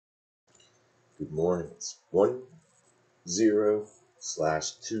Good morning. It's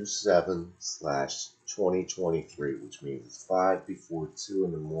 10/27/2023, which means it's 5 before 2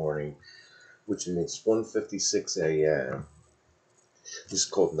 in the morning, which means 1:56 a.m. This is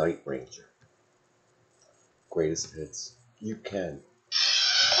called Night Ranger. Greatest hits. You can.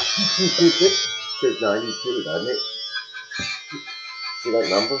 Says 92, doesn't it? See that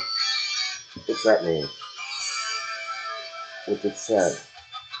number? What's that mean? What's it say?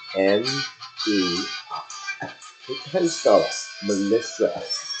 M-E. What kind of stuff? Melissa.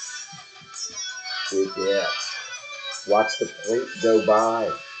 Yeah. Watch the plate go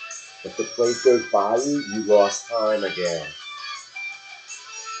by. If the plate goes by you, you lost time again.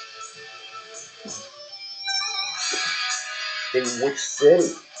 In which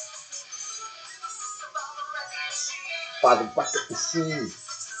city? By the bucket machine.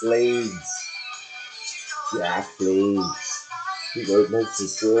 Blades. Jack Blades. He wrote most of the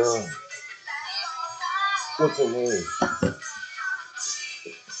song. What's her name?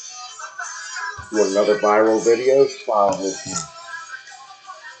 You want another viral video? Follow this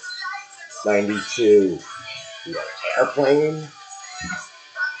one. 92. You got an airplane?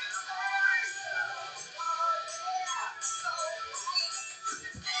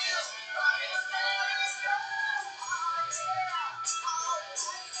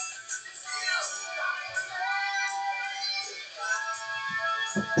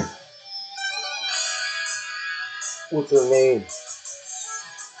 What's her name?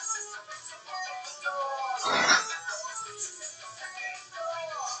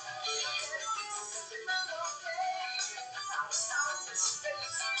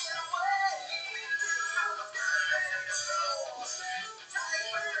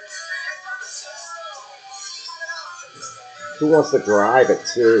 Who wants to drive it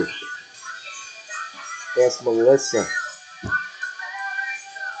too? Ask Melissa.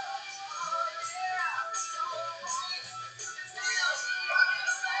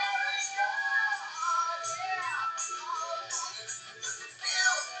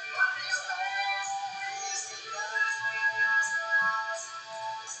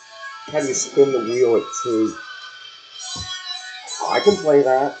 How do you spin the wheel at 2? I can play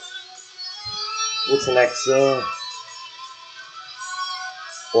that. What's the next song?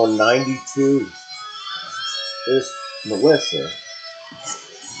 On 92. There's Melissa.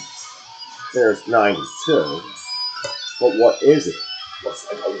 There's 92. But what is it? Looks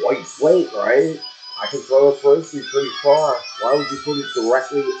like a white plate, right? I can throw a frisbee pretty far. Why would you put it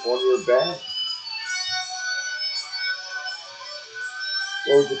directly on your bed?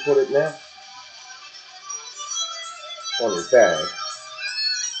 Where would you put it next? On your bed.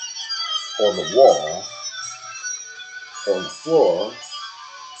 On the wall. On the floor.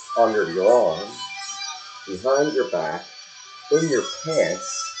 Under your arm. Behind your back. In your pants.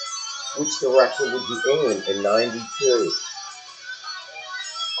 Which direction would you aim in 92?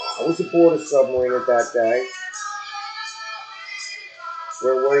 I was aboard a submarine at that day.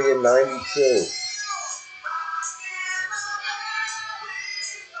 Where were you in 92?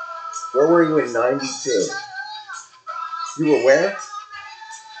 Where were you in 92? You were where?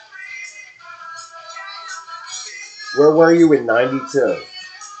 Where were you in 92?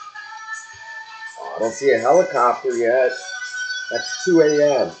 Oh, I don't see a helicopter yet. That's 2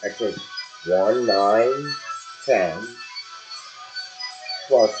 a.m. Actually, 1, 9, 10,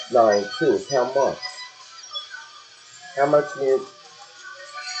 plus 9, 2 is how much? How much is...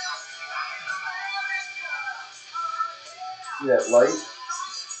 See that light?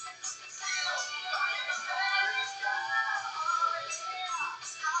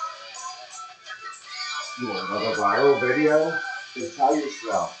 You want another viral video? Just tell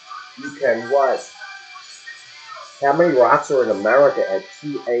yourself. You can what? How many rocks are in America at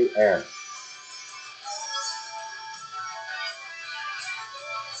 2 a.m.?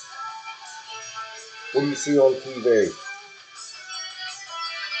 What do you see on TV?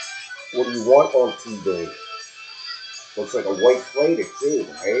 What do you want on TV? Looks like a white plate too,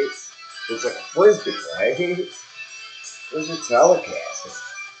 right? Looks like a frisbee, right? Where's your telecaster?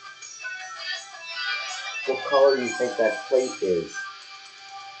 What color do you think that plate is?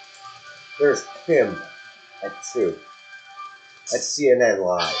 There's Kim at 2. That's CNN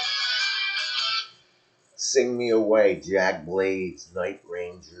Live. Sing Me Away, Jack Blades, Night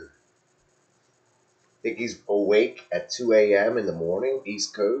Ranger. Think he's awake at 2 a.m. in the morning,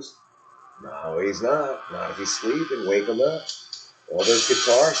 East Coast? No, he's not. Not if he's sleeping. Wake him up. All those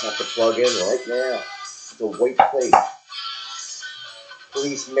guitars have to plug in right now. It's a white plate.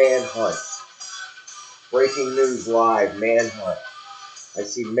 Police manhunt. Breaking news live, manhunt. I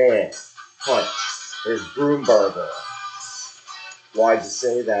see man, hunt. There's Broomberger. Why'd you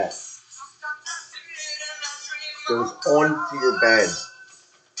say that? goes onto your bed.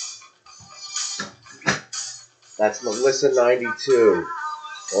 That's Melissa 92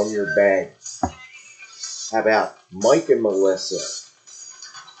 on your bed. How about Mike and Melissa?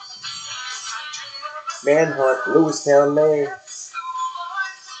 Manhunt, Lewistown, Maine.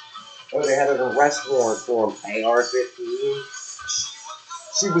 Oh, they had an arrest warrant for him. AR-15.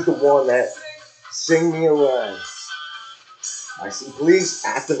 She was the one that sing me away. I see police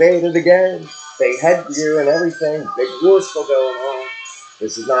activated again. Big headgear and everything. Big war still going on.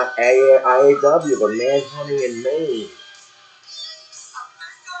 This is not IAW, but manhunting in Maine.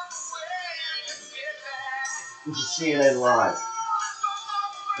 This is CNN Live.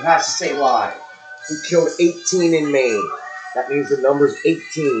 It has to say live. He killed 18 in Maine. That means the number's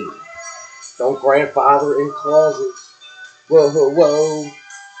 18. Don't grandfather in closets. Whoa, whoa, whoa.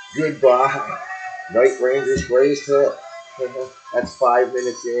 Goodbye. Night Ranger's greatest hit. That's 5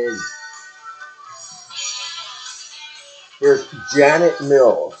 minutes in. Here's Janet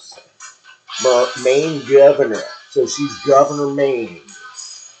Mills, Maine governor. So she's Governor Maine.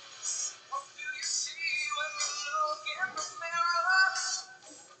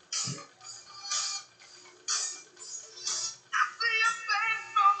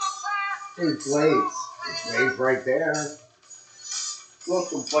 Here's Blaze. Blaze right there. Look,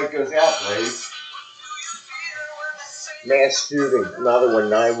 the fight goes out, Blaze. Mass shooting. Another one,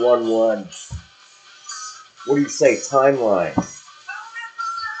 911. What do you say? Timeline.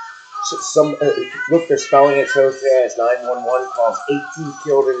 Look, they're spelling it so fast. 911 calls 18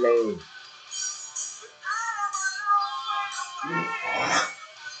 killed in Maine.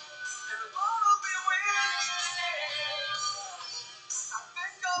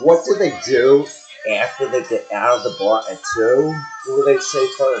 What do they do after they get out of the bar at 2? What do they say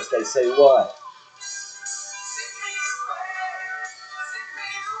first? They say what?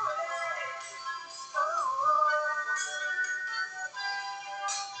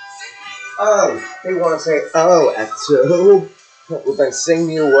 Oh, they want to say, oh, at 2? Well, then sing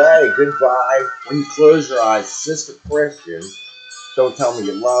me away. Goodbye. When you close your eyes, Sister Christian, don't tell me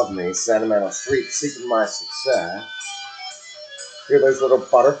you love me. Sentimental Street, secret of my success. Hear those little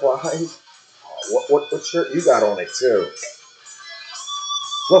butterflies? What shirt you got on it, too?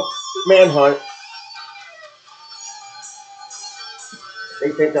 Look, Manhunt.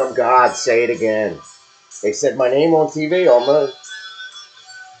 They think I'm God. Say it again. They said my name on TV almost.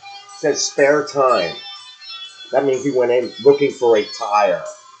 It says spare time. That means he went in looking for a tire.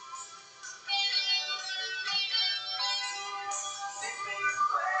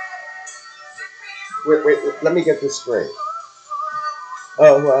 Wait, let me get this straight.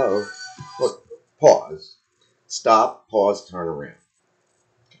 Oh. Look, pause. Stop, pause, turn around.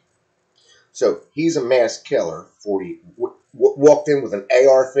 So he's a mass killer. 40 walked in with an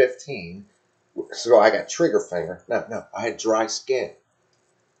AR-15. So I got trigger finger. No, I had dry skin.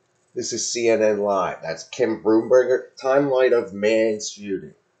 This is CNN Live. That's Kim Broomberger. Timeline of man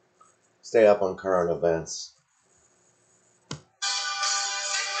shooting. Stay up on current events.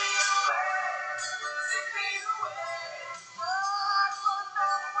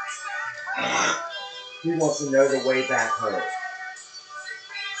 He wants to know the way back home.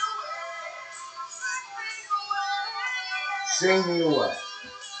 Sing me away.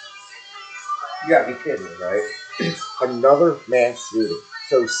 You gotta be kidding me, right? Another mass shooting.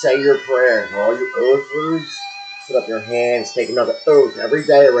 So say your prayers. All you oathers, put up your hands, take another oath every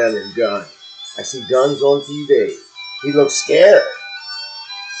day around your gun. I see guns on TV. He looks scared.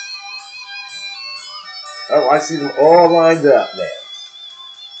 Oh, I see them all lined up now.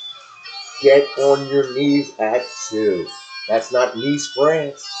 Get on your knees at 2. That's not Nice,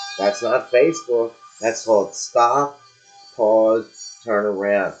 France. That's not Facebook. That's called stop, pause, turn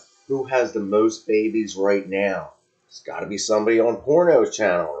around. Who has the most babies right now? It's got to be somebody on Porno's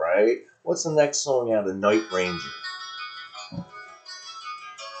channel, right? What's the next song out of Night Ranger?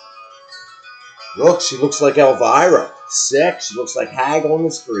 Look, she looks like Elvira. Sick. She looks like Hag on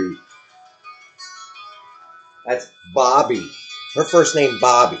the street. That's Bobby. Her first name,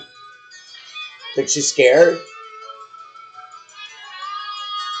 Bobby. Think she's scared?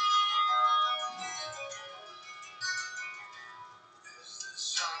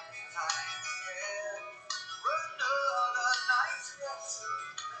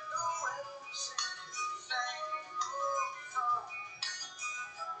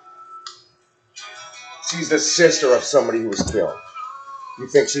 She's the sister of somebody who was killed. You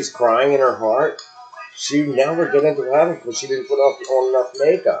think she's crying in her heart? She never get into heaven because she didn't put on enough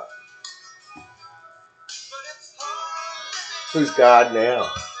makeup. Who's God now?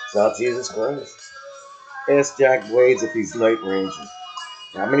 It's not Jesus Christ. Ask Jack Blades if he's Night Ranger.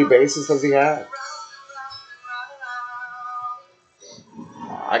 How many bases does he have?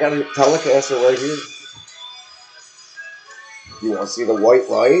 got a telecaster right here. You want to see the white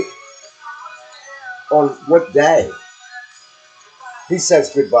light? On what day? He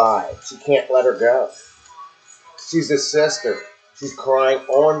says goodbye. She can't let her go. She's his sister. She's crying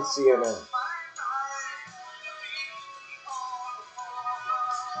on CNN.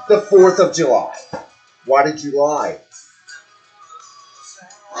 The 4th of July. Why did you lie?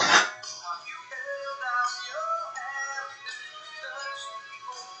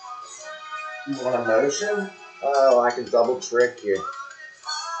 You want a motion? Oh, I can double trick you.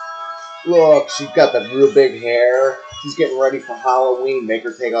 Look, she's got the real big hair. She's getting ready for Halloween. Make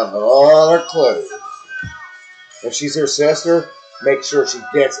her take off all her clothes. If she's her sister, make sure she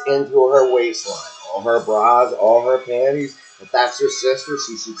gets into her waistline. All her bras, all her panties. If that's her sister,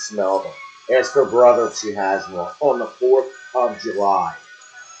 she should smell them. Ask her brother if she has one. On the 4th of July.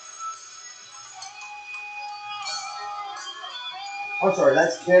 I'm sorry,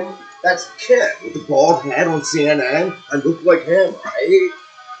 that's Kim? That's Kim with the bald head on CNN. I look like him, right?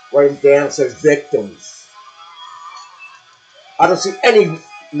 Right down it says victims. I don't see any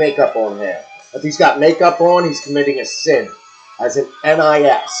makeup on him. If he's got makeup on, he's committing a sin. As in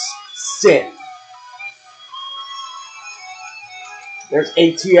NIS. Sin. There's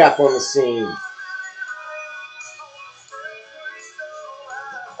ATF on the scene.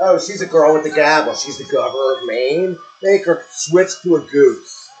 Oh, she's a girl with the gavel. She's the governor of Maine. Make her switch to a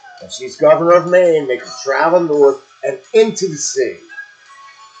goose. If she's governor of Maine, make her travel north and into the sea.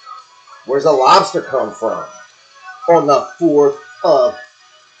 Where's the lobster come from? On the 4th of...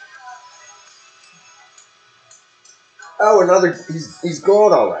 Oh, another... He's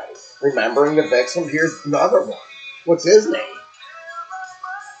gone already. Remembering the victim, here's another one. What's his name?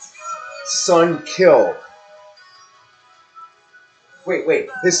 Son killed. Wait.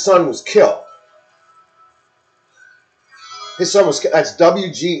 His son was killed. His son was killed. That's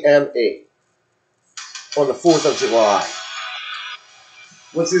WGME. On the 4th of July.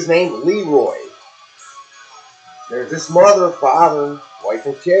 What's his name? Leroy. There's his mother, father, wife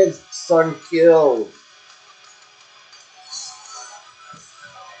and kids. Son killed.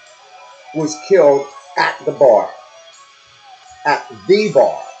 Was killed at the bar. At the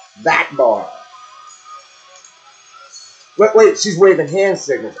bar. That bar. Wait, she's waving hand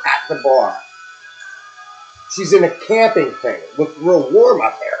signals at the bar. She's in a camping thing. Looks real warm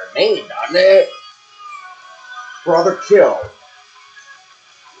up there in Maine, doesn't it? Brother killed.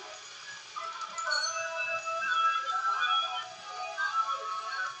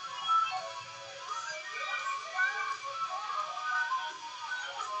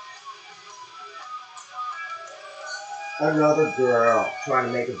 Another girl trying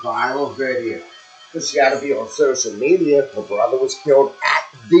to make a viral video. Because she got to be on social media. Her brother was killed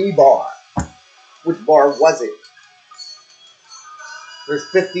at the bar. Which bar was it? There's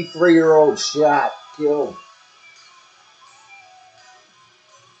 53-year-old shot, killed.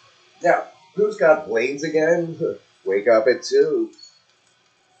 Now, who's got blades again? Wake up at 2.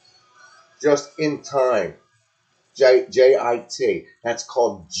 Just in time. JIT. That's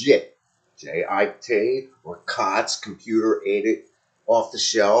called JIT. JIT, or COTS, computer aided, off the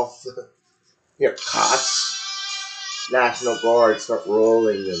shelf. Here, COTS. National Guard, start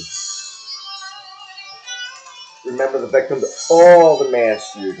rolling them. Remember the victims of all the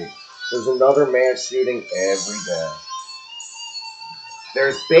mass shootings. There's another mass shooting every day.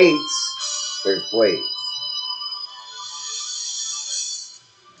 There's Bates. There's Blades.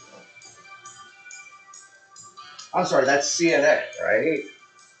 I'm sorry, that's CNN, right?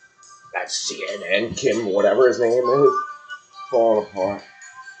 That's CNN, Kim, whatever his name is. Falling apart.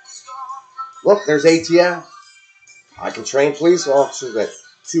 Look, there's ATF. I can train police officers at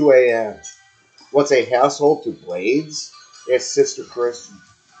 2 a.m. What's a household to Blades? It's Sister Christian.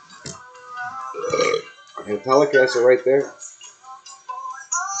 And the telecaster right there.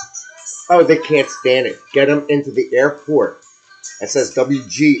 Oh, they can't stand it. Get them into the airport. It says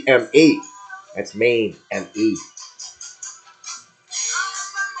WGME. That's Maine, M-E.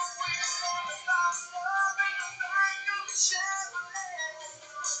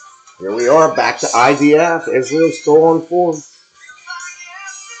 Here we are, back to IDF. Israel still on force.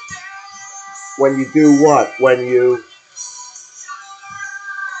 When you do what? When you...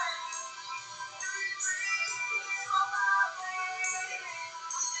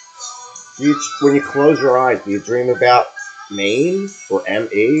 When you close your eyes, do you dream about Maine or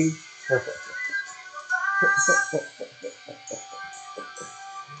M-E?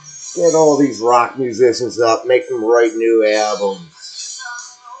 Get all these rock musicians up, make them write new albums.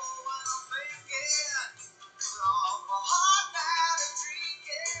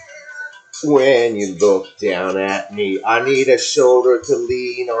 When you look down at me, I need a shoulder to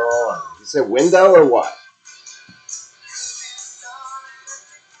lean on. You said window or what?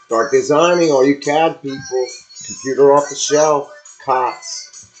 Start designing, all you CAD people. Computer off the shelf.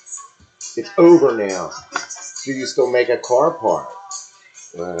 COTS. It's over now. Do you still make a car part?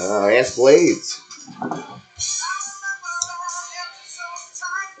 Ask Blades.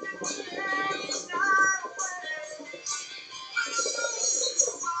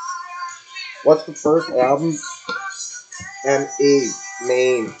 What's the first album? M.E.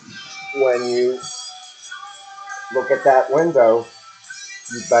 Maine. When you look at that window,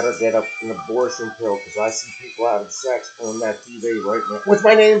 you better get an abortion pill because I see people having sex on that TV right now. What's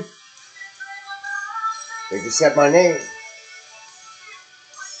my name? They just said my name.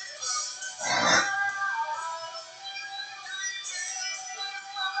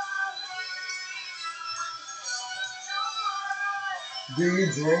 Do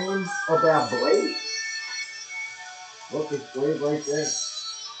you dream about Blade? Look, it's Blade right there.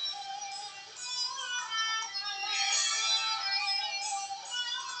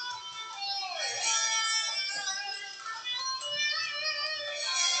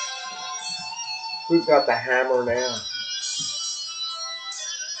 Who's got the hammer now?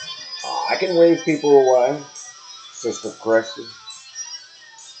 Oh, I can wave people away. Sister Christian.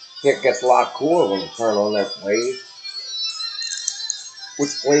 It gets a lot cooler when you turn on that blade.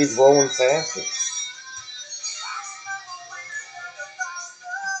 Which blade's rolling faster?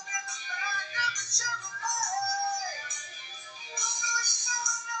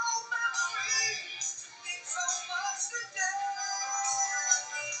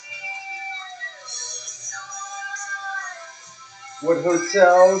 What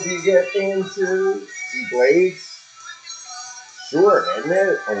hotel do you get into? See Blades? Sure, isn't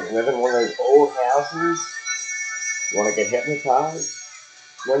it? When you live in one of those old houses, you want to get hypnotized?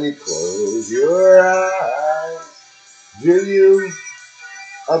 When you close your eyes, do you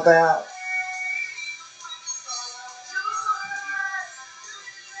about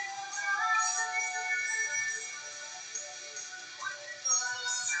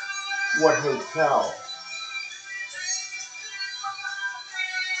what hotel?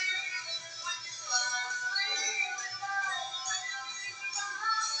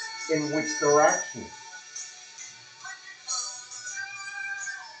 In which direction?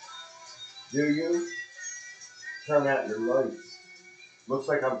 Do you turn out your lights? Looks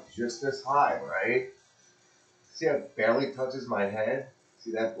like I'm just this high, right? See how it barely touches my head?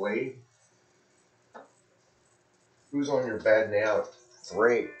 See that blade? Who's on your bed now?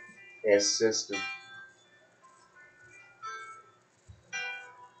 3. Ask sister.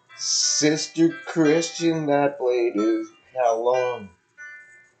 Sister Christian, that blade is how long?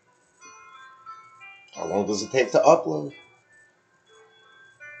 How long does it take to upload?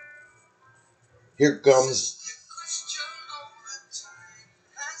 Here comes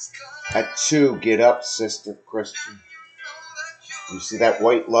at 2. Get up, Sister Christian. You see that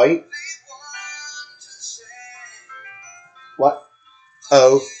white light? What?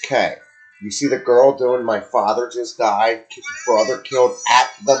 Okay. You see the girl doing my father just died, brother killed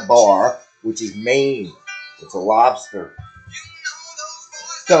at the bar, which is Maine. It's a lobster.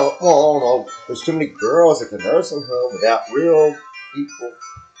 Don't want to. There's too many girls at the nursing home without real people.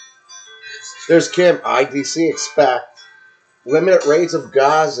 There's Kim. IDC expect limited rates of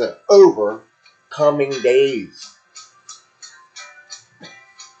Gaza over coming days.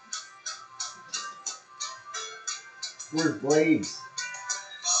 Where's Blades?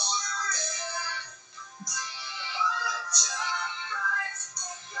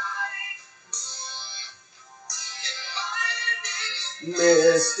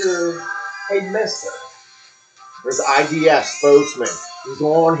 Mister. Hey, mister. There's IDF spokesman. He's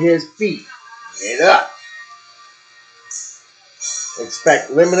on his feet. Get up.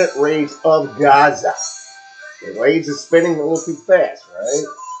 Expect limited rates of Gaza. The waves is spinning a little too fast, right?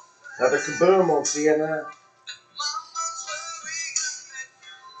 Another kaboom on CNN.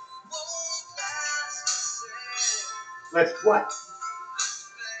 Let's what?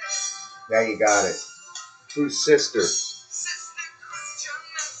 Now you got it. Who's sister?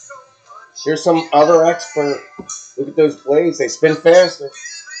 Here's some other expert. Look at those blades. They spin faster.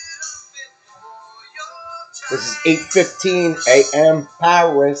 This is 8:15 a.m.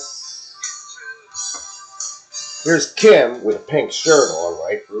 Paris. Here's Kim with a pink shirt on,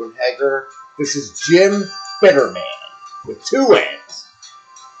 right? Brunehager. This is Jim Bitterman with 2 N's.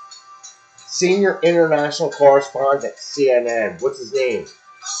 Senior international correspondent at CNN. What's his name?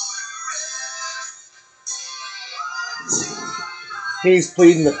 He's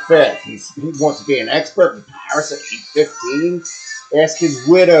pleading the fifth. He wants to be an expert in Paris at 8:15. Ask his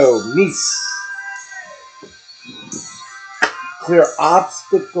widow, niece. Clear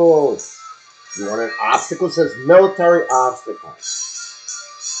obstacles. You want an obstacle? It says military obstacle.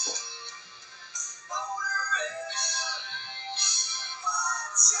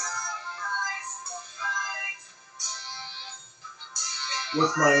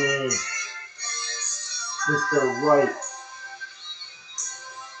 What's my name? Mr. Right.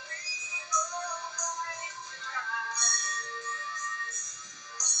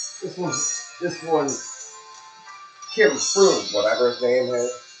 This one, Kim Froome, whatever his name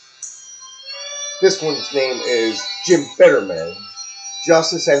is. This one's name is Jim Bitterman.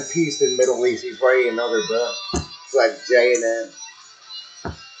 Justice and Peace in Middle East. He's writing another book. It's like J and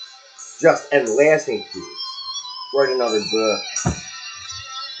M. Just and Lasting Peace. Writing another book.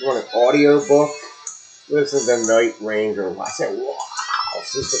 You want an audio book? Listen to Night Ranger. I said, wow,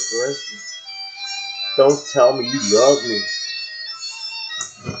 Sister Christian. Don't tell me you love me.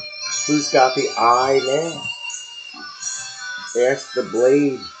 Who's got the eye now? Ask the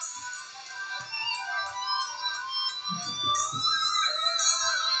blade.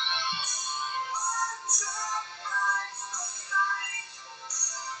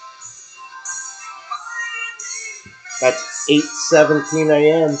 That's 8:17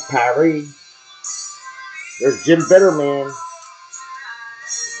 a.m. Paris. There's Jim Bitterman.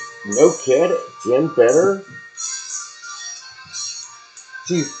 No kidding. Jim Bitter?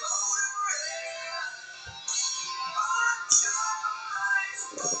 Geez.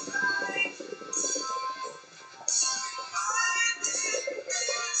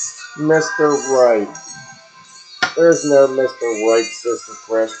 Mr. Right. There's no Mr. Right, Sister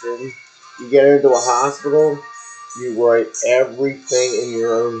Christian. You get into a hospital, you write everything in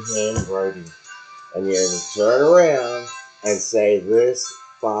your own handwriting. And you turn around and say this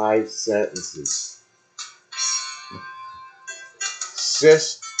 5 sentences.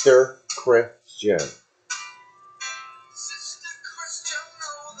 Sister Christian. Sister Christian,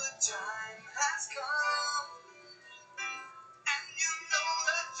 know the time has come. And you know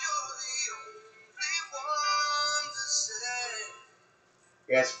that you're the only one to say.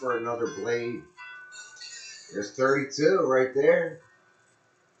 Ask for another blade. There's 32 right there.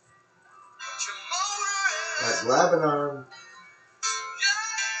 That's Lebanon.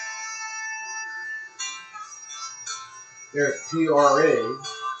 There's PRA.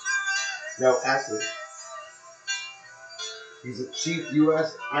 No S's. He's a chief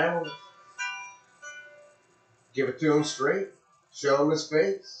U.S. analyst. Give it to him straight. Show him his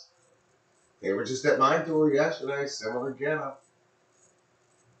face. They were just at my door yesterday. Similar getup.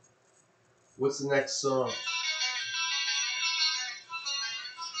 What's the next song?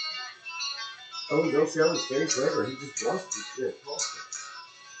 Oh, don't show his face ever. He just wants to shit.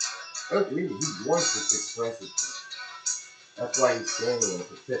 Oh, really? He wants to express it. That's why he's standing in a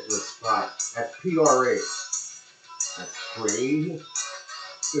particular spot. That's PRA. That's crazy.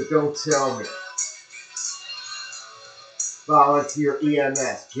 So don't tell me. Volunteer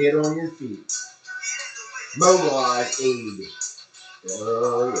EMS. Get on your feet. Mobilize aid.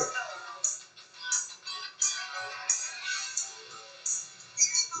 Oh, yeah.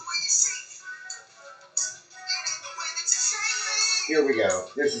 Here we go.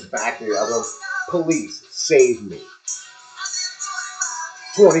 This is back to the other. Police, save me.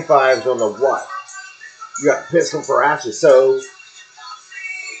 25's on the what? You got to piss him for ashes, so.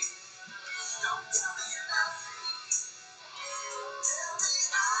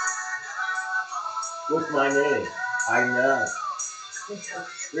 What's my name? I know.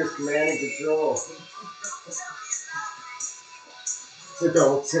 There's command and control. So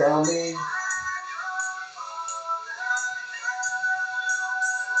don't tell me.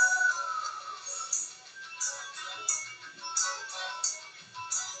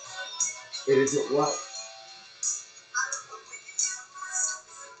 It isn't what?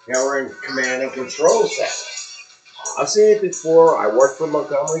 Now we're in command and control center. I've seen it before. I worked for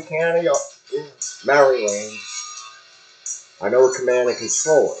Montgomery County, Maryland. I know what command and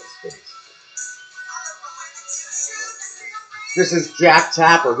control is. This is Jack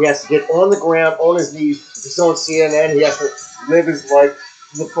Tapper. He has to get on the ground, on his knees. If he's on CNN, he has to live his life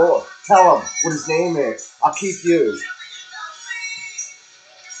to the fullest. Tell him what his name is. I'll keep you.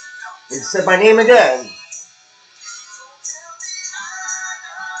 He said my name again.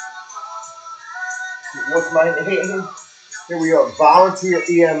 What's my name? Here we are. Volunteer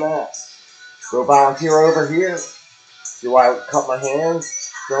EMS. Go volunteer over here. Do I cut my hands?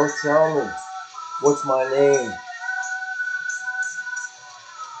 Don't tell me. What's my name?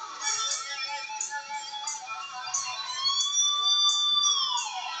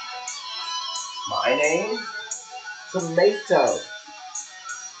 My name? Tomato.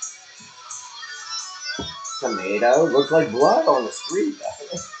 Tomato. Looks like blood on the street.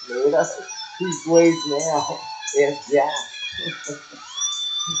 Tomato. Who's Blaze now? Ask Jack.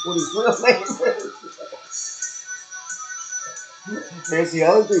 What his real name is. There's the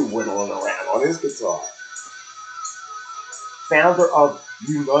other dude whittling around on his guitar. Founder of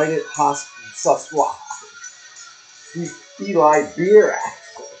United Hospital. He's Eli Beer,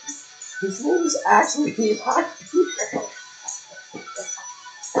 actually. His name is actually Eli Beer.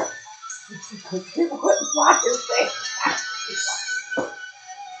 What is that?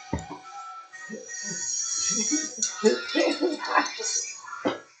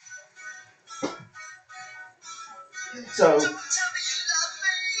 So,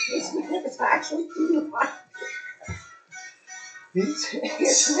 his name is actually Eli. His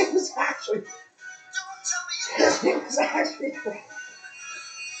name is actually. His name is actually.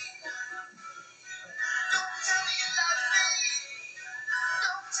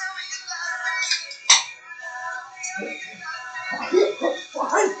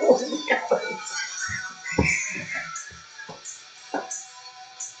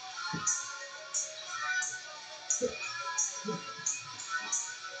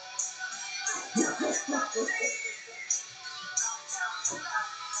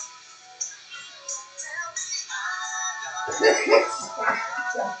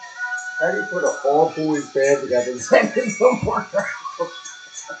 How do you put an all boys band together and send it somewhere?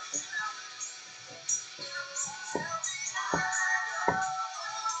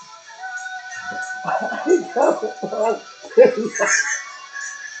 I don't know.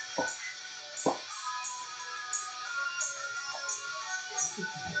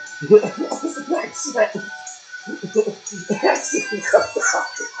 Next sentence.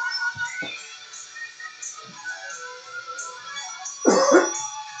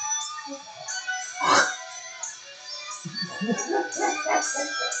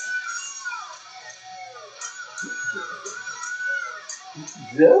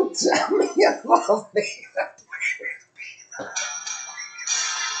 Don't tell me about me.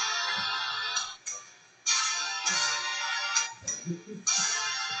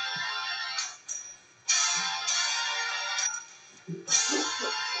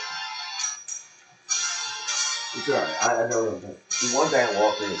 It's alright, I know. The one day I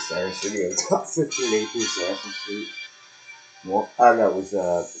walked into Center City, it was about 1518 Sampson Street. I know it was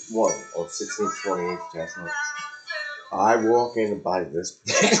 1 or 1628 Chestnut. I walk in and buy this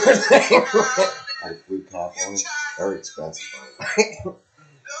particular thing. I had a blue cap on it. Very expensive.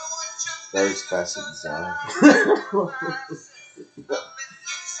 Very expensive design.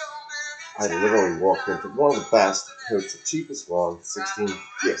 I literally walked into one of the best coats, the cheapest one, 1628.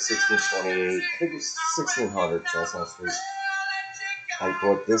 I think it was 1600 Chestnut Street. I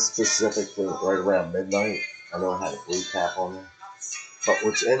bought this specifically right around midnight. I know I had a blue cap on there. But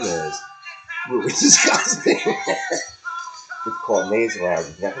what's in there is really disgusting. It's called nasal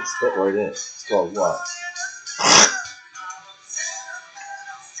allergy. I can spit right in it. It's called what?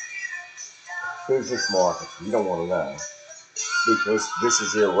 Who's this market? You don't want to know. Because this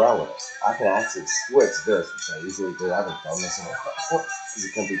is irrelevant. I can actually switch this, which I usually do. I haven't done this in a while. Because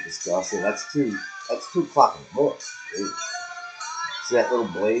it can be disgusting. That's 2 o'clock in the morning. Dude. See that little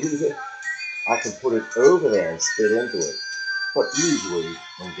blade? I can put it over there and spit into it. But usually,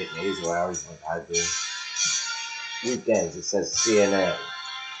 when you get nasal allergies like I do, weekends it says CNN.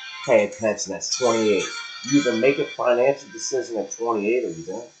 Pay attention, that's 28. You either make a financial decision at 28 or you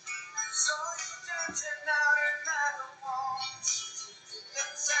don't.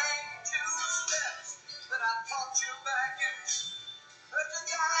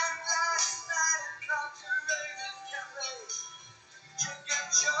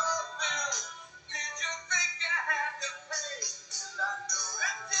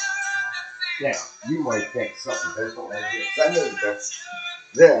 Now, you might think something different like this. I know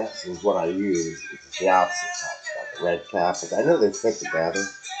this is what I use. It's the opposite type, like the red cap, but I know they fit together.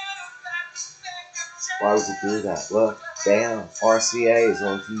 Why would you do that? Look, damn, RCA is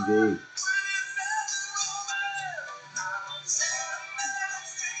on TV.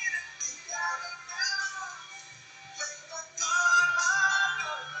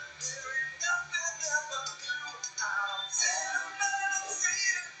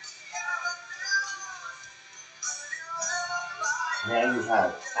 Now you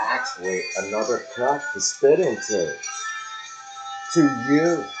have actually another cup to spit into. To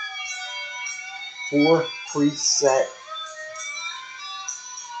you. 4 preset,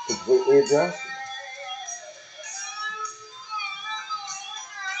 completely adjustable.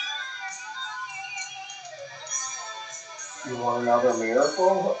 You want another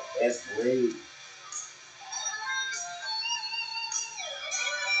miracle? It's Bleed.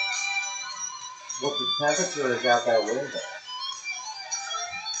 What the temperature is out that window.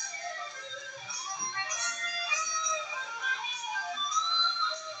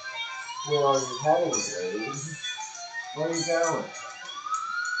 Where are you heading, Blade? Where are you going?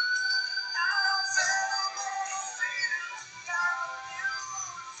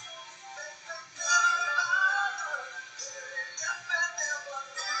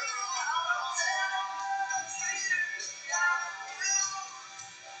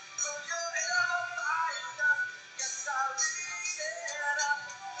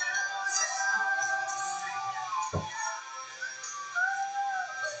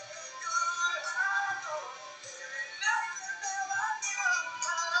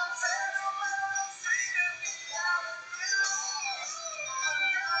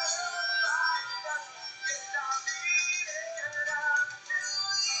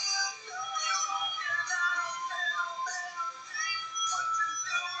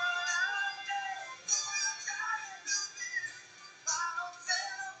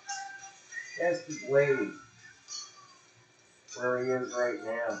 That's the Blade. Where he is right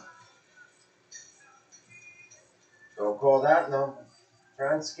now. Don't call that number.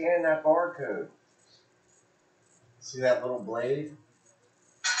 Try and scan that barcode. See that little blade?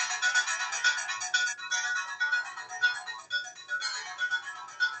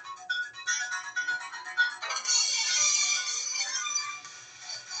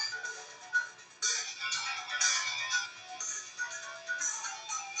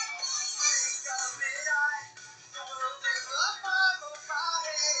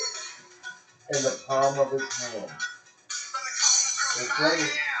 In the palm of his hand. Which way?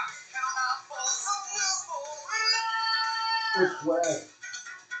 Which way?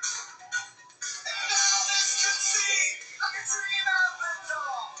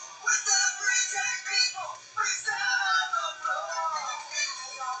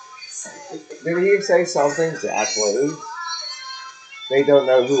 Did he say something exactly? They don't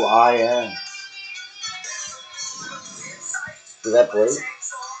know who I am. Is that Blade?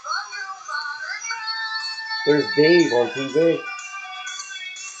 There's Dave on TV.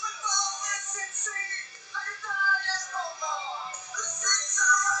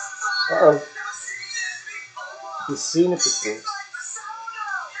 Uh-oh. He's seen it before.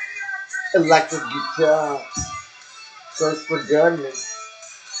 Electric guitar. Search for gunmen.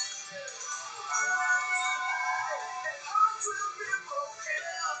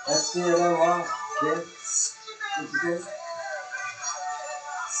 That's CNN Live. Jim? What'd you say?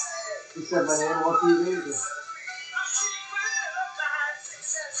 He said my name on TV.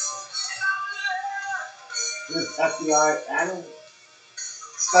 This FBI animal.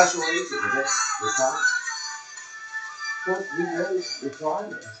 Special agent, is it? Retired? Well, he knows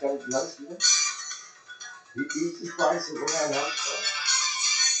retirement. He's got a nice one. He eats his price of around health.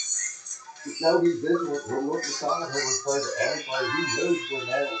 You know he's visible. He'll look aside. He'll replay the ad play. He knows when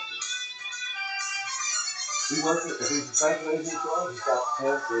that is. He works with, if he's a special agent, he's got the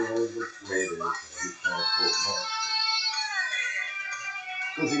chance to know which way it is. He's trying to pull it more.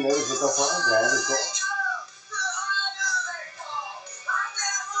 Because he knows what they'll find. Grab his call.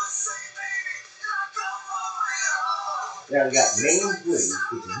 Now we got main three,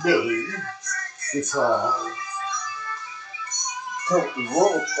 which is me, guitar. So the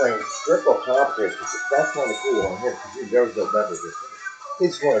World Train triple competition, that's kind of cool on him because he knows they'll never get him. He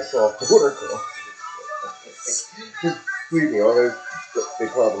just want to solve border calls. Believe me, all those, they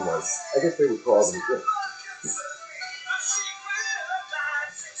call them like, I guess they would call them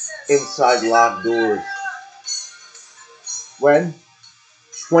inside locked doors. When?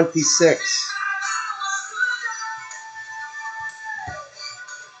 26.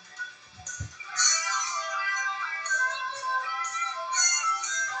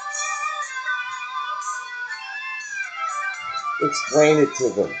 Explain it to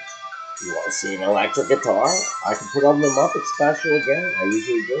them. You want to see an electric guitar? I can put on the Muppet special again. I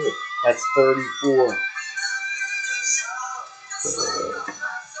usually do. That's 34.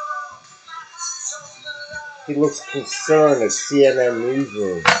 He looks concerned at CNN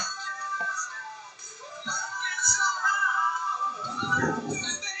Newsroom.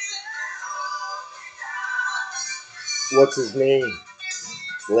 What's his name?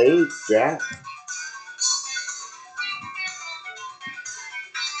 Blade? Jack?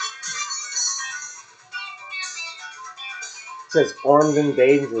 It says armed and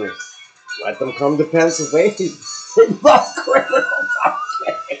dangerous. Let them come to Pennsylvania. They bust criminals.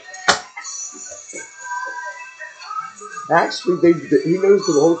 Actually, he knows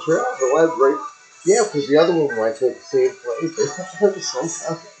the whole trail. The last right. Yeah, because the other one went to the same place. They went to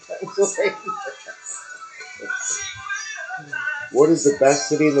somehow Pennsylvania. What is the best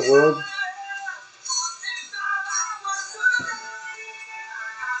city in the world?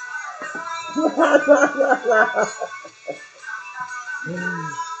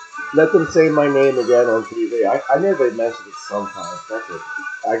 Let them say my name again on TV. I know they mention it sometimes. That's it.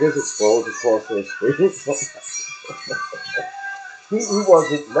 I guess it scrolls across their screen. he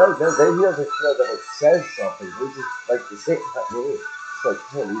wasn't. No, he doesn't feel that it says something. He just like the same. I mean, it's like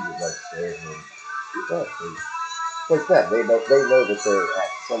him. He just like staring at him. He does. Like that. They know that they're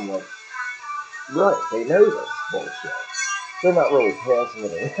at somewhat right. They know this bullshit. They're not really passing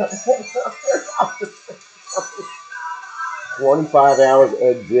it around. 25 hours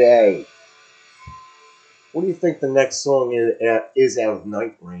a day. What do you think the next song is out of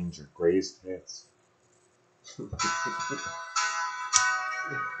Night Ranger, Greatest Hits?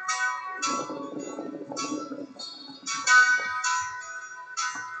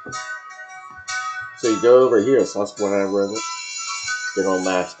 So you go over here, so that's when I read it. Get on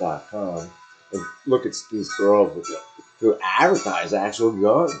Match.com and look at these girls who advertise actual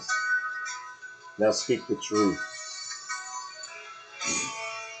guns. Now speak the truth.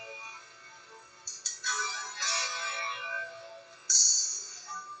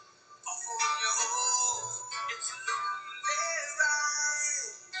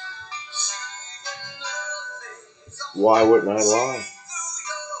 Why wouldn't I lie?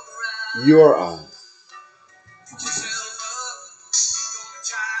 Your eyes.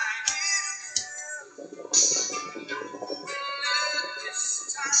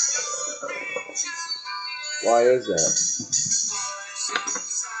 Why is that?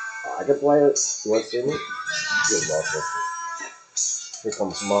 I can play it. You want to see me? Good luck. Here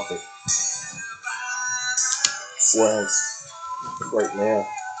comes Muppet. Well, right now,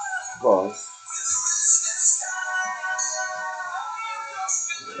 because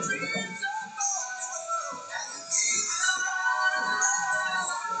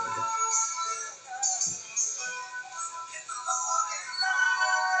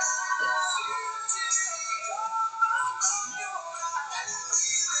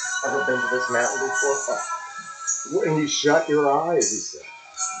ever been to this mountain before? When you shut your eyes, he said.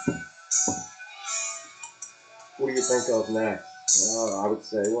 What do you think of next? I would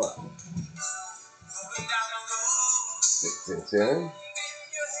say what? Tintin?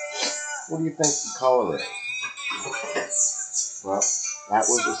 What do you think the color is? Well, that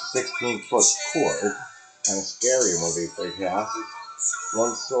was a 16-foot cord. Kind of scary in one of these big houses.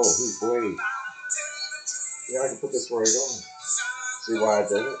 One soul, who's Blade? Yeah, I can put this right on. See why I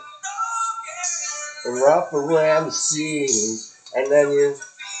did it? And rough around the seams, and then you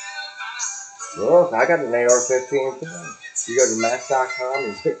look. I got an AR-15 too. You go to Match.com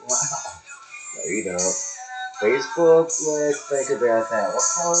and think, wow. No, you don't. Facebook, let's think about that. What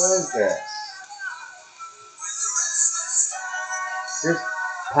color is this? Here's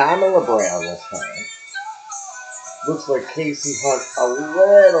Pamela Brown this time. Looks like Casey Hunt a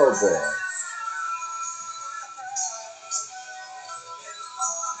little bit.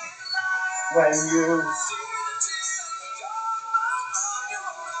 When you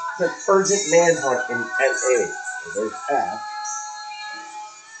said urgent manhunt in NA. So there's F.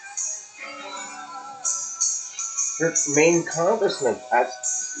 There's Maine Congressman.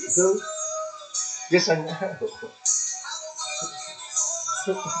 That's who? Yes, I know.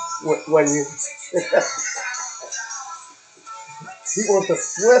 When you he wants to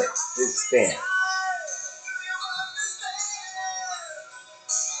flip his stance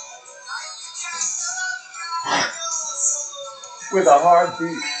with a hard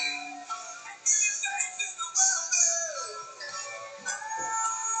beat.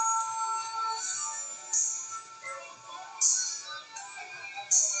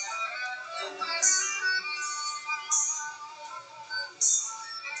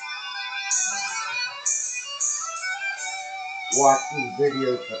 Watch this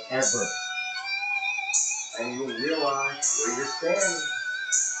video forever, and you'll realize where you're standing.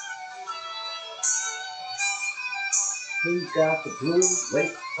 Who's got the blue,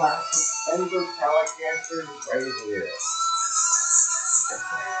 late classic, Denver Telecaster right here?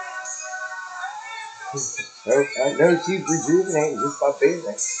 I know she's rejuvenating just by being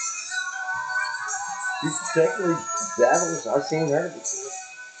there. She's particularly devilish. I've seen her before.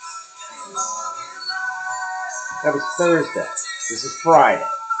 That was Thursday. This is Friday.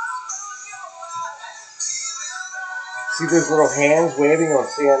 See those little hands waving on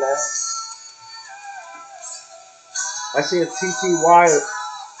CNN? I see a TTY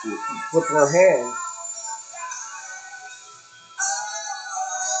flipping her hand.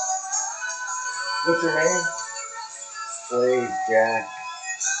 What's her name? Please, Jack.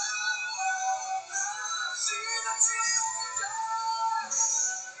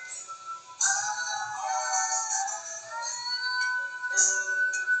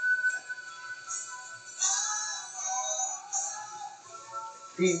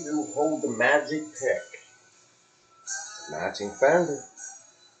 He will hold the magic pick. Matching fender.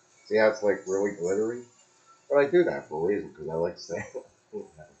 See how it's like really glittery? But I do that for a reason because I like saying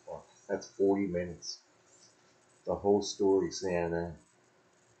that's 40 minutes. The whole story, Santa.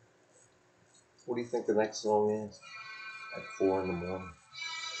 What do you think the next song is? At 4 in the morning.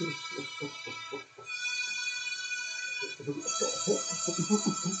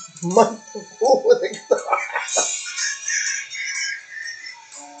 Michael Bull with a guitar.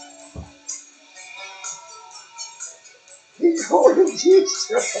 He's holding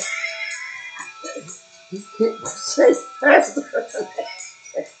G-string. He can't say faster than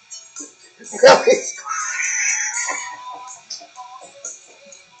that.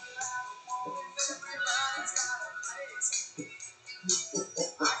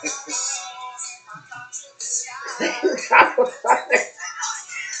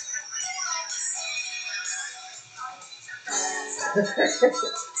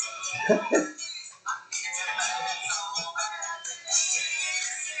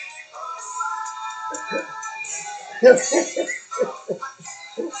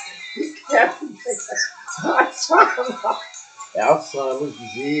 Alzheimer's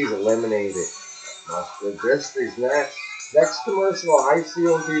disease eliminated. Muscular dystrophy's next. Next commercial I see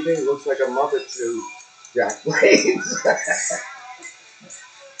on TV looks like a mother to Jack Blades.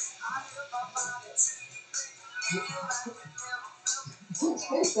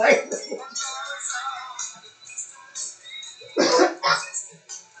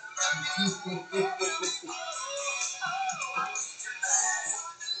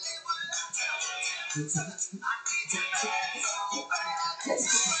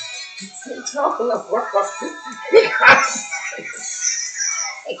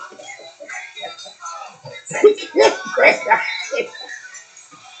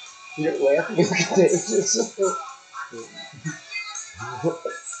 You're laughing is contagious.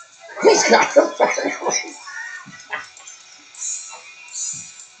 He's got a family.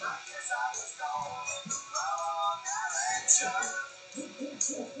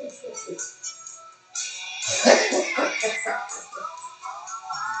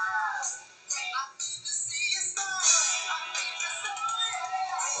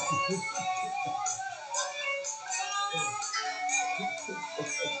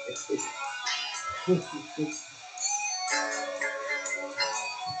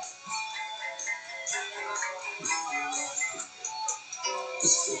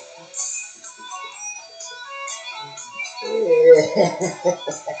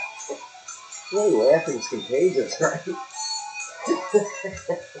 Really laughing is contagious, right?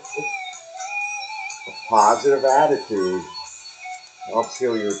 A positive attitude helps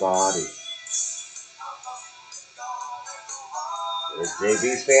heal your body.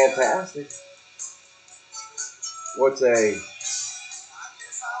 JB's fantastic. What's a?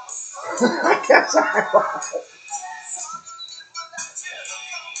 I guess I was.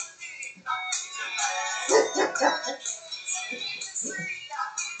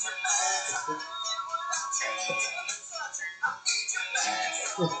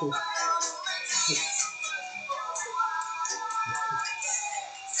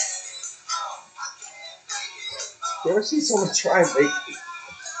 You ever see someone try and make it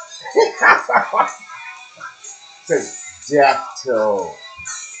says death toll?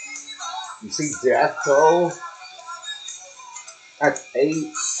 You see death toll? That's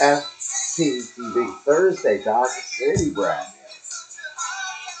AFT TV Thursday, Gaza City, Brad.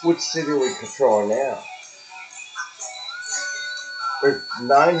 Which city are we controlling now? There's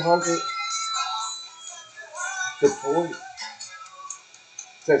 900 deployed. It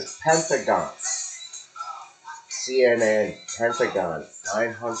says Pentagon. CNN, Pentagon,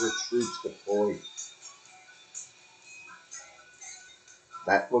 900 troops deployed.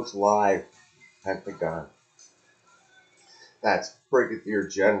 That looks live, Pentagon. That's Brigadier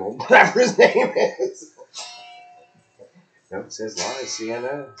General, whatever his name is. No, it says live,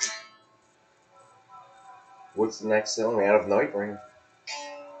 CNN. What's the next song out of Nightwing?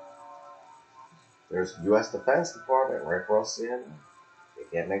 There's U.S. Defense Department right across CNN. They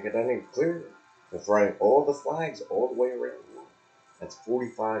can't make it any clearer. They're flying all the flags all the way around the world. That's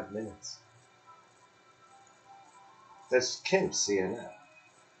 45 minutes. That's Kim, CNN.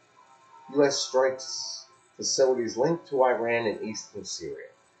 U.S. strikes facilities linked to Iran and eastern Syria.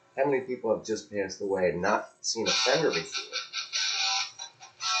 How many people have just passed away and not seen a fender before?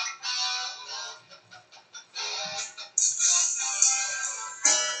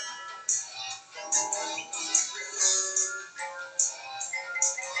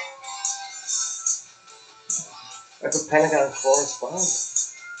 That's a Pentagon correspondent.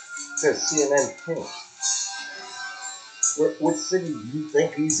 It says CNN Kim. What city do you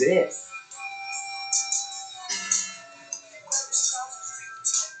think he's in?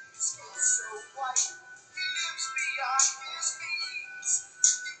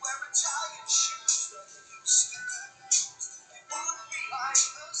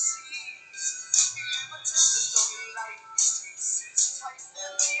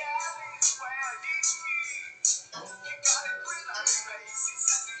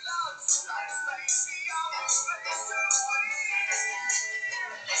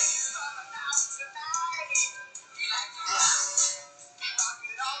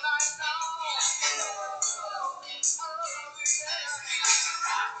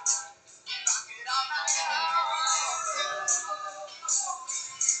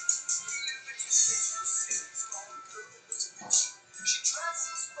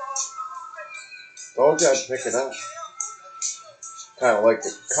 Told you I'd pick it up. Kind of like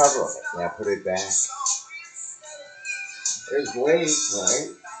the cover of it. Now put it back. There's Wade, right?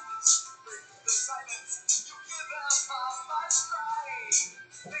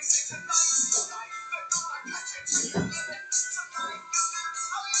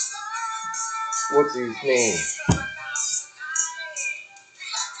 What's his name?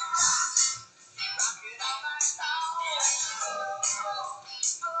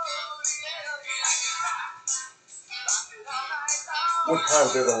 What time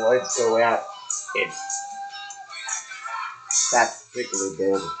do the lights go out in that particular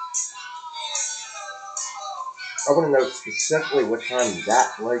building? I want to know specifically what time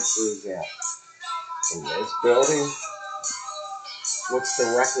that light goes out. In this building? What's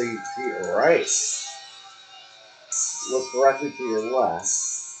directly to your right? What's directly to your left?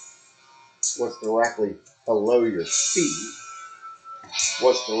 What's directly below your feet?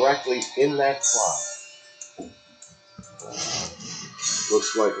 What's directly in that closet?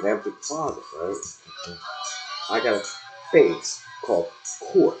 Looks like an empty closet, right? Okay. I got a face called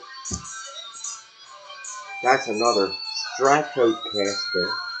Court. That's another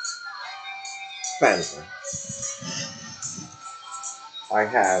Stratocaster Fender. I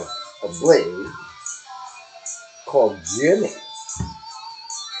have a blade called Jimmy.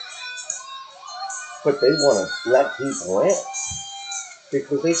 But they want to let people in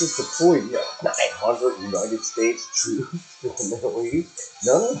because they just deployed 900 United States troops to the Middle East.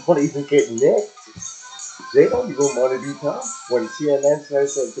 None of them want to even get nicked. They don't even want to be tough. When CNN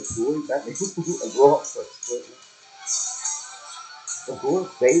says they're deployed, that means they're off. Of course,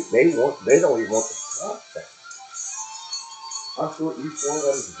 they don't even want the top thing. I'm sure each one of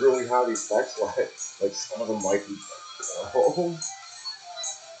them is really highly specialized. Like some of them might be oh.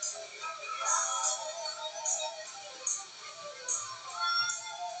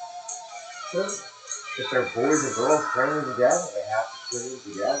 Sure. If they're boys and girls training together, they have to train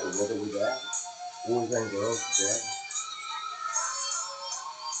together, whether we got boys and girls together.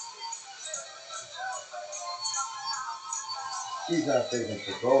 She's not thinking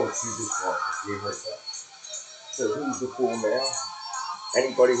for gold, she just wants to give herself. So who's the fool now?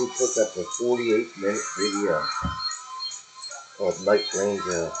 Anybody who took up a 48-minute video called Night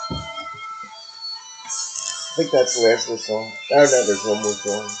Ranger. I think that's the last of the song. Oh no, there's one more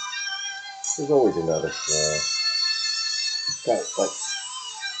song. There's always another song. Okay, but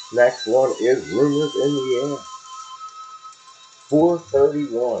next one is Rumors in the Air.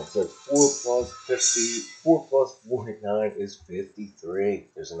 431. So 4 plus 50, 4 plus 49 is 53.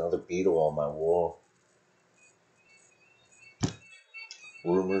 There's another Beatle on my wall.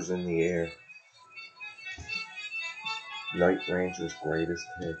 Rumors in the Air. Night Ranger's greatest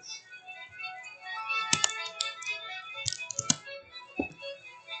hits.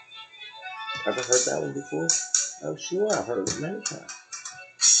 Ever heard that one before? Oh sure, I've heard it many times.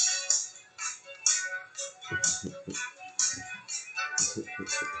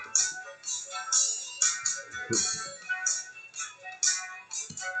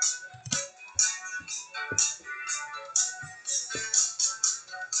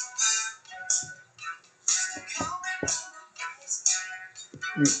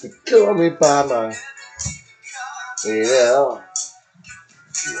 Used to call me by my yeah.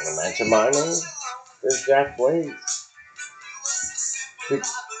 You want to mention my name? There's Jack Blaze.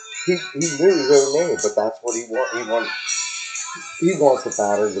 He knew his own name, but that's what he wants. He wants to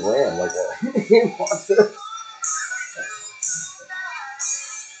batter the ram like that. He wants to.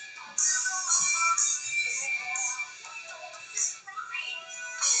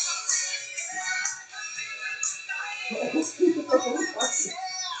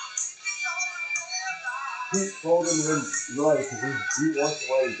 He told him his life because he wants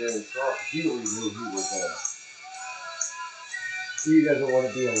to let his dad stop. He already knew he was there. He doesn't want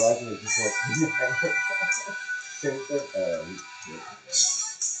to be a legend. Just like Think that,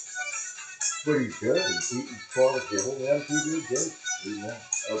 but he's good. He's part of the whole MTV gig. You know,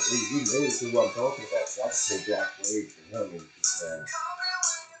 he made it to what I'm talking about. So I can say Jack Blade for him is just,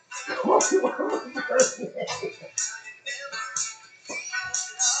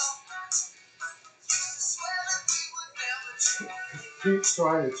 keeps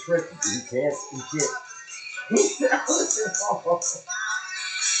trying to trick you. He can't.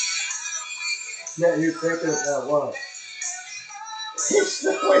 Yeah, you're thinking about what? It's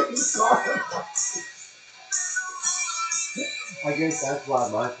the way he's talking. I guess that's why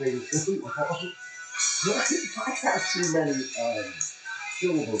my thing is so long. I have too many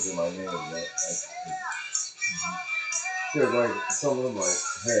syllables in my name. Right? So like some of them like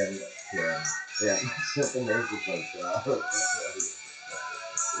hey, yeah, simple names is like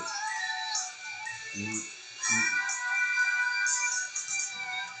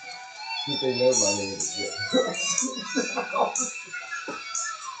they know my name is good.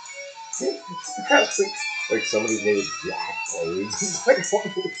 Like somebody's name is Jack Blades. It's like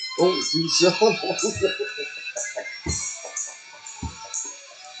only 2 syllables.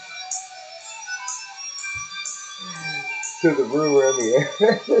 To the brewer in the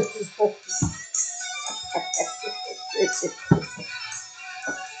air.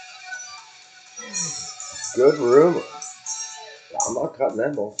 Good rumor. I'm not cutting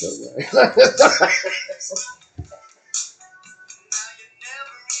them off, don't worry.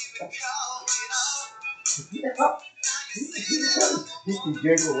 He can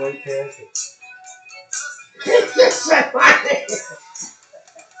giggle away past it.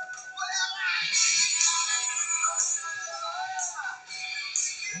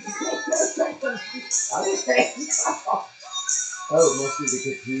 Oh, it must be the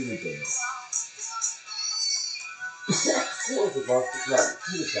computer game. What was about to like,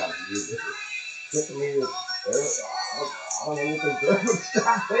 computer shop to use it. Took me with, I don't know what they're doing.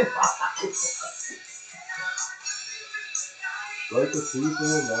 Stop it. Like the people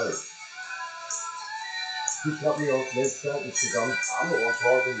in there. He cut me off mid-sentence because I'm the one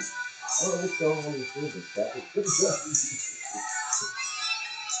talking. I don't know what's going on with this stuff. It's pretty good.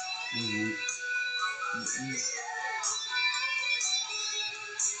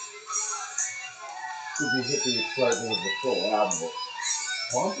 If you hit the excitement of the full album,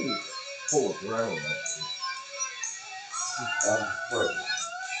 Pompey is full of adrenaline.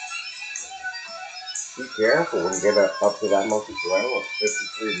 Be careful when you get up to that much adrenaline.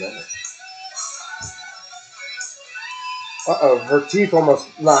 53 minutes. Uh-oh, her teeth almost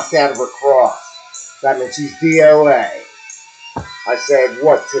knocked out of her cross. That means she's DOA. I said,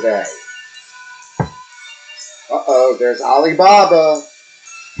 what today? Uh-oh, there's Alibaba.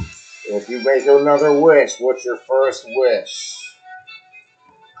 If you make another wish, what's your first wish?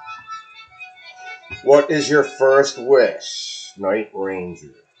 What is your first wish, Night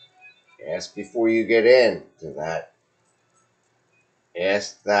Ranger? Ask before you get into that.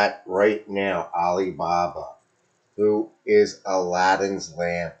 Ask that right now, Alibaba. Who is Aladdin's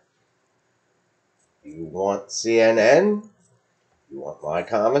lamp? You want CNN? You want my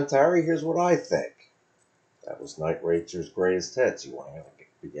commentary? Here's what I think. That was Night Ranger's greatest hits. You want to have the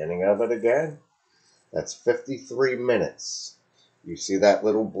beginning of it again? That's 53 minutes. You see that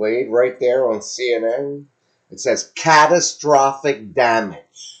little blade right there on CNN? It says catastrophic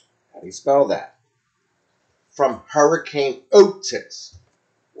damage. How do you spell that? From Hurricane Otis.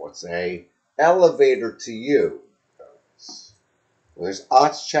 What's a elevator to you? Well, there's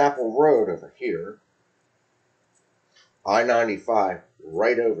Otts Chapel Road over here. I-95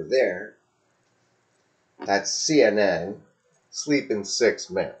 right over there. That's CNN. Sleep in 6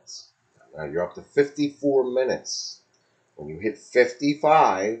 minutes. Now you're up to 54 minutes. When you hit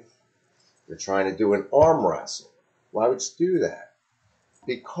 55, you're trying to do an arm wrestle. Why would you do that?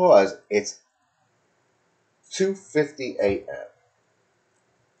 Because it's 2:50 a.m.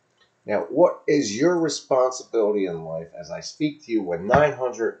 Now, what is your responsibility in life as I speak to you when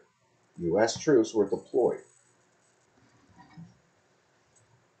 900 U.S. troops were deployed?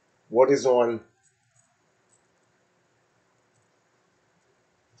 What is on?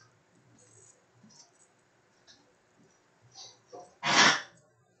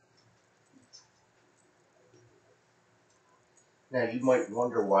 Now, you might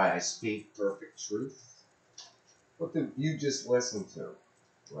wonder why I speak perfect truth. What did you just listen to?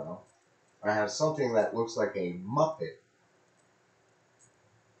 Well, I have something that looks like a Muppet.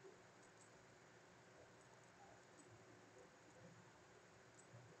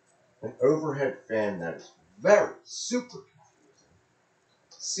 An overhead fan that is very super confusing.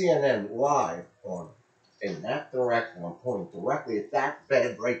 CNN live on in that direction. I'm pointing directly at that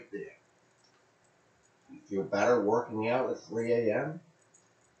bed right there. You feel better working out at 3 a.m.?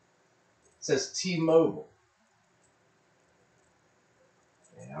 It says T-Mobile.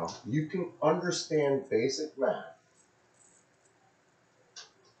 Now, you can understand basic math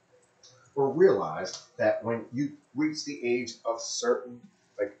or realize that when you reach the age of certain,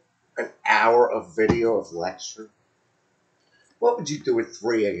 like an hour of video of lecture, what would you do at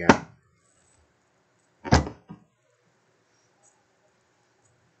 3 a.m.?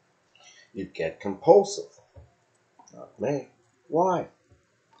 You'd get compulsive. Not me. Why?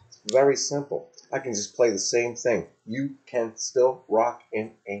 It's very simple. I can just play the same thing. You can still rock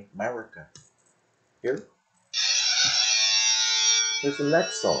in America. Here? Here's the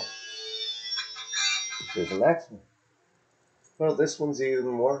next song. Here's the next one. Well, this one's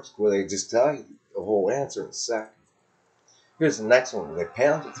even worse, where they just tell you the whole answer in a second. Here's the next one, where they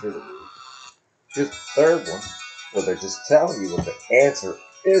pound it through the roof. Here's the third one, where they're just telling you what the answer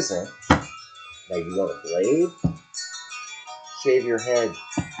isn't. Now, you want a blade? Shave your head.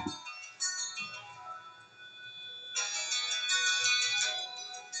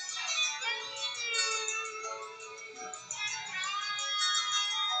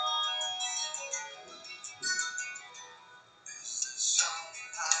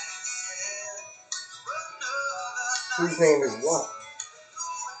 Whose name is what?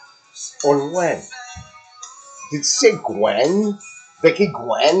 On when? Did you say Gwen? Vicky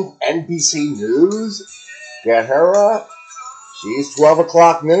Gwen? NBC News? Get her up. She's 12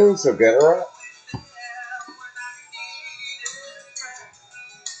 o'clock noon, so get her up.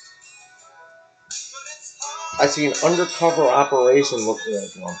 I see an undercover operation looking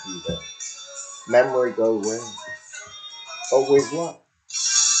like on TV. Memory go win. Always what?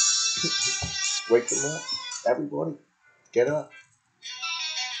 Wake them up. Everybody, get up.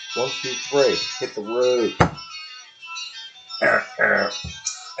 1, 2, 3. Hit the road.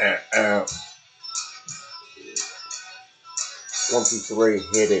 1, 2, 3.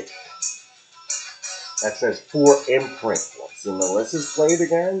 Hit it. That says 4 imprint. See Melissa's played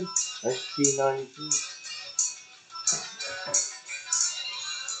again? 1992.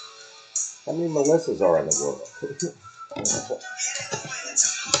 How many Melissas are in the world?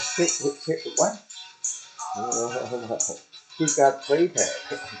 What? Who's got playtag?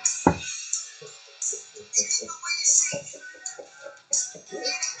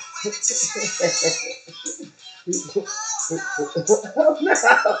 Oh no!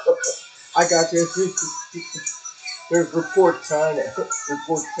 I got you. There's Report China.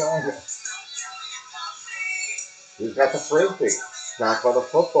 Report China. Who's got the frisbee? It's not for the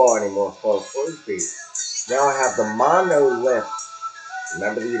football anymore. It's for the frisbee. Now I have the monolith.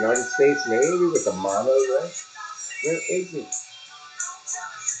 Remember the United States Navy with the monolith? Where is he?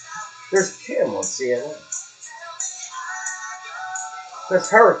 There's Kim on CNN. There's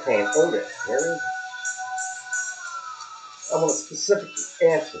Hurricane Otis. Where is he? I want a specific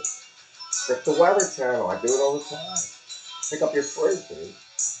answer. Check the Weather Channel. I do it all the time. Pick up your frisbee.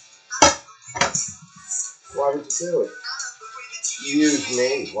 Why would you do it? Use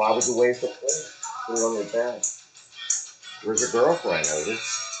me. Why would you waste a plate? Put it on your bed. Where's your girlfriend, Otis?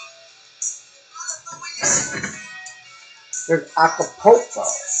 There's Acapulco.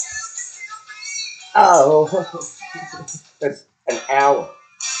 Oh. That's an hour.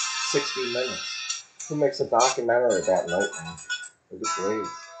 60 minutes. Who makes a documentary about Nightman? Look at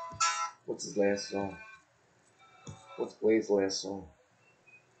Blaze. What's his last song? What's Blaze's last song?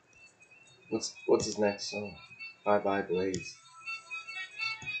 What's his next song? Bye Bye Blaze.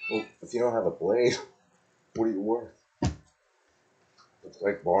 Well, if you don't have a blade, what are you worth? Looks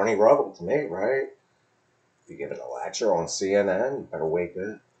like Barney Rubble to me, right? If you're giving a lecture on CNN, you better wake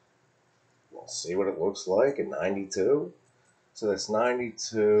up. We'll see what it looks like in 92. So that's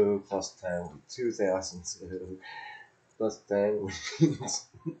 92 plus 10 would be 2002 plus 10 would be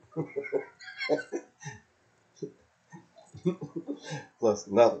plus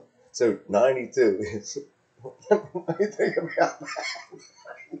nothing. So 92 is. What do you think about that?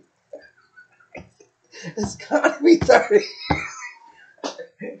 It's gotta be 30.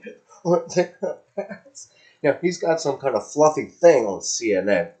 Now he's got some kind of fluffy thing on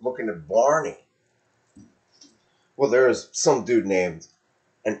CNN looking at Barney. Well, there's some dude named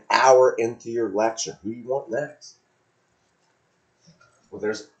An Hour Into Your Lecture. Who do you want next? Well,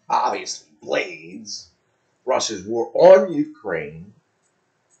 there's obviously Blades. Russia's war on Ukraine.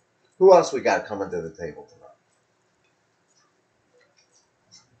 Who else we got coming to the table tonight?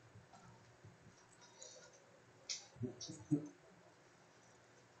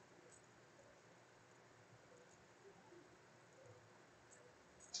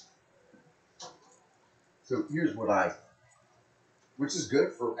 So here's what which is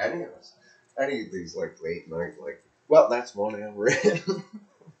good for any of us. any of these like late night like. Well, that's 1 hour in.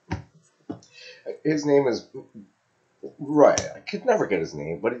 His name is right. I could never get his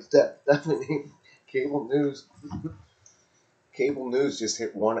name, but he's definitely cable news. Cable news just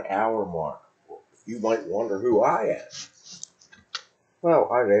hit 1 hour mark. You might wonder who I am.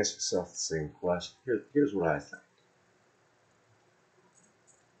 Well, I'd ask yourself the same question. Here's what I think.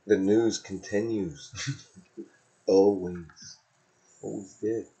 The news continues. Always. Always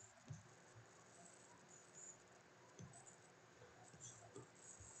did.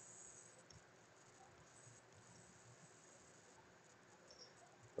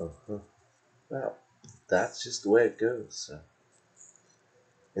 Uh-huh. Well, that's just the way it goes. So,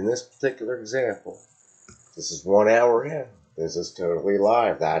 in this particular example, this is 1 hour in. This is totally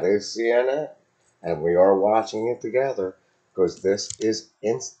live. That is CNN. And we are watching it together because this is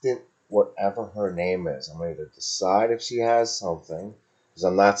instant whatever her name is. I'm going to decide if she has something because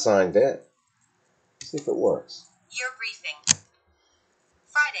I'm not signed in. See if it works. Your briefing.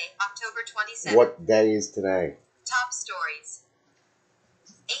 Friday, October 27th. What day is today? Top stories.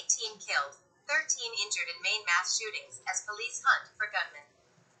 18 killed, 13 injured in Maine mass shootings as police hunt for gunmen.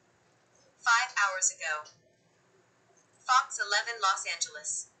 5 hours ago. Fox 11 Los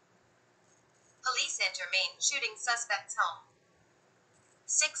Angeles. Police enter Maine shooting suspect's home.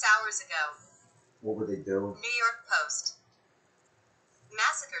 6 hours ago. What were they doing? New York Post.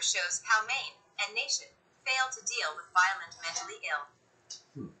 Massacre shows how Maine and nation fail to deal with violent mentally ill.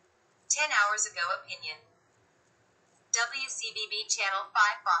 10 hours ago opinion. WCBB Channel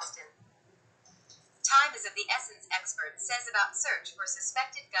 5 Boston. Time is of the essence, expert says about search for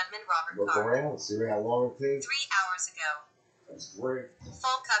suspected gunman Robert Look Carr. around, see how long it takes. 3 hours ago. That's great.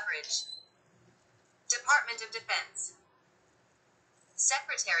 Full coverage. Department of Defense.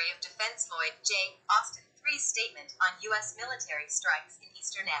 Secretary of Defense Lloyd J. Austin III's statement on U.S. military strikes in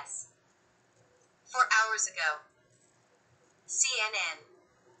Eastern S. 4 hours ago. CNN.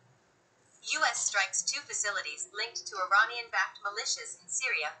 U.S. strikes 2 facilities linked to Iranian-backed militias in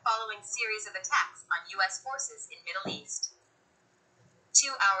Syria following series of attacks on U.S. forces in Middle East. 2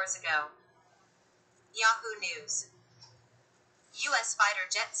 hours ago. Yahoo News. U.S. fighter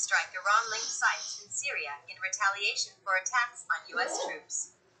jets strike Iran-linked sites in Syria in retaliation for attacks on U.S.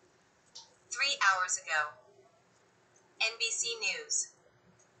 troops. 3 hours ago. NBC News.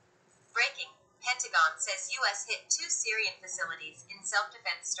 Breaking. Pentagon says U.S. hit 2 Syrian facilities in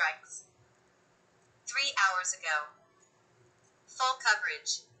self-defense strikes. 3 hours ago. Full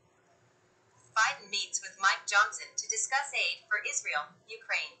coverage. Biden meets with Mike Johnson to discuss aid for Israel,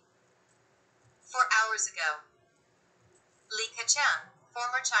 Ukraine. 4 hours ago. Li Keqiang,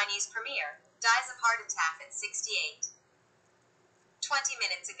 former Chinese premier, dies of heart attack at 68. 20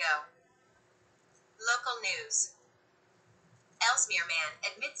 minutes ago. Local news. Ellesmere man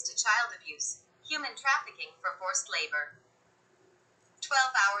admits to child abuse, human trafficking for forced labor. 12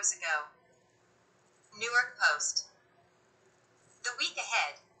 hours ago. Newark Post. The week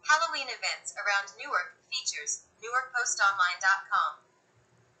ahead, Halloween events around Newark features NewarkPostOnline.com.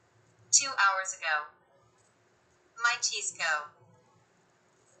 2 hours ago. My Cheese Co.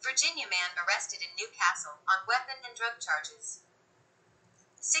 Virginia man arrested in Newcastle on weapon and drug charges.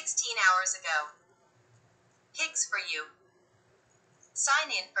 16 hours ago. Pigs for You.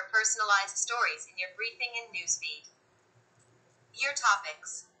 Sign in for personalized stories in your briefing and newsfeed. Your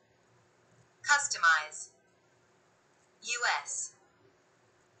topics. Customize. U.S.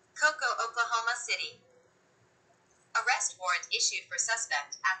 Cocoa, Oklahoma City. Arrest warrant issued for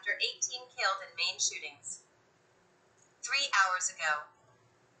suspect after 18 killed in Maine shootings. 3 hours ago.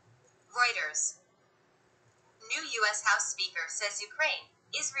 Reuters. New U.S. House Speaker says Ukraine,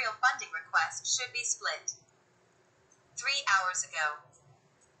 Israel funding request should be split. 3 hours ago.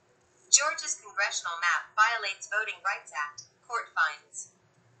 Georgia's congressional map violates Voting Rights Act, court finds.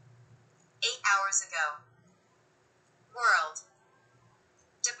 8 hours ago. World.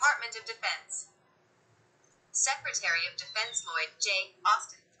 Department of Defense. Secretary of Defense Lloyd J.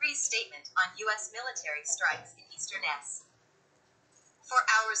 Austin III's statement on U.S. military strikes in Eastern S. 4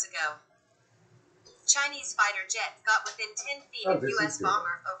 hours ago. Chinese fighter jet got within 10 feet of U.S.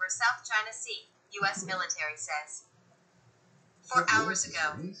 bomber over South China Sea, U.S. military says. 4 hours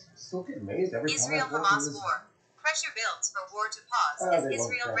ago. Israel-Hamas war. Pressure builds for war to pause as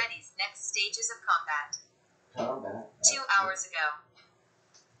Israel readies next stages of combat. 2 hours ago.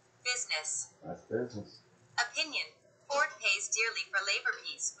 Business. That's business. Opinion. Ford pays dearly for labor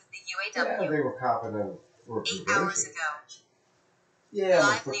peace with the UAW. Yeah, they were confident. 8 hours ago. Yeah,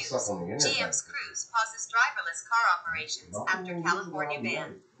 Live put news. stuff on the internet. GM's Cruise pauses driverless car operations after California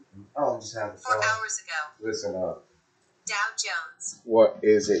ban. Oh, I'm just having 4 fun. hours ago. Listen up. Dow Jones. What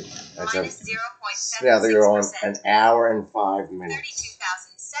is it? Minus Now you're on 0.76%. an hour and 5 minutes.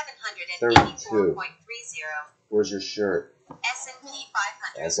 32,784.30. Where's your shirt? S&P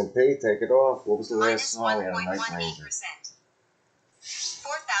 500. S&P, take it off. What was the last Minus song on Night 1.18%. Ranger?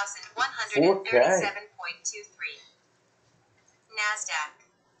 4,137.23. NASDAQ.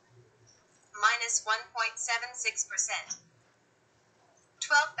 Minus 1.76%.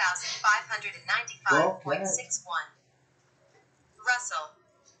 12,595.61. Russell.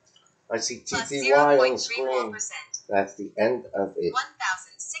 I see Plus TTY on the screen. 0.34%. That's the end of it.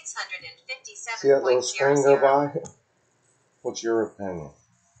 1,657.00. See that little screen go by? What's your opinion?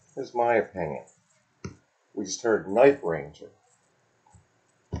 Here's my opinion. We just heard Night Ranger.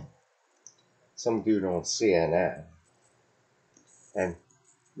 Some dude on CNN. And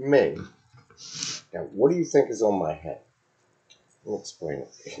me. Now, what do you think is on my head? Let me explain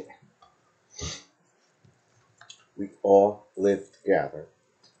it to you. We all live together,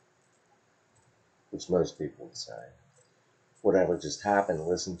 which most people would say. Whatever just happened,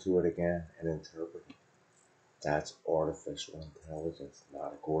 listen to it again and interpret it. That's artificial intelligence,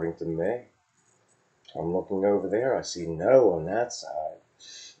 not according to me. I'm looking over there. I see no on that side.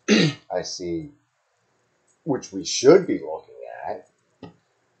 I see, which we should be looking at,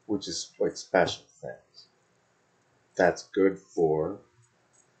 which is like special things. That's good for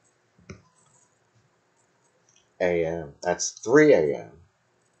AM. That's 3 a.m.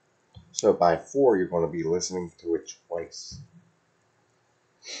 So by 4, you're going to be listening to it twice.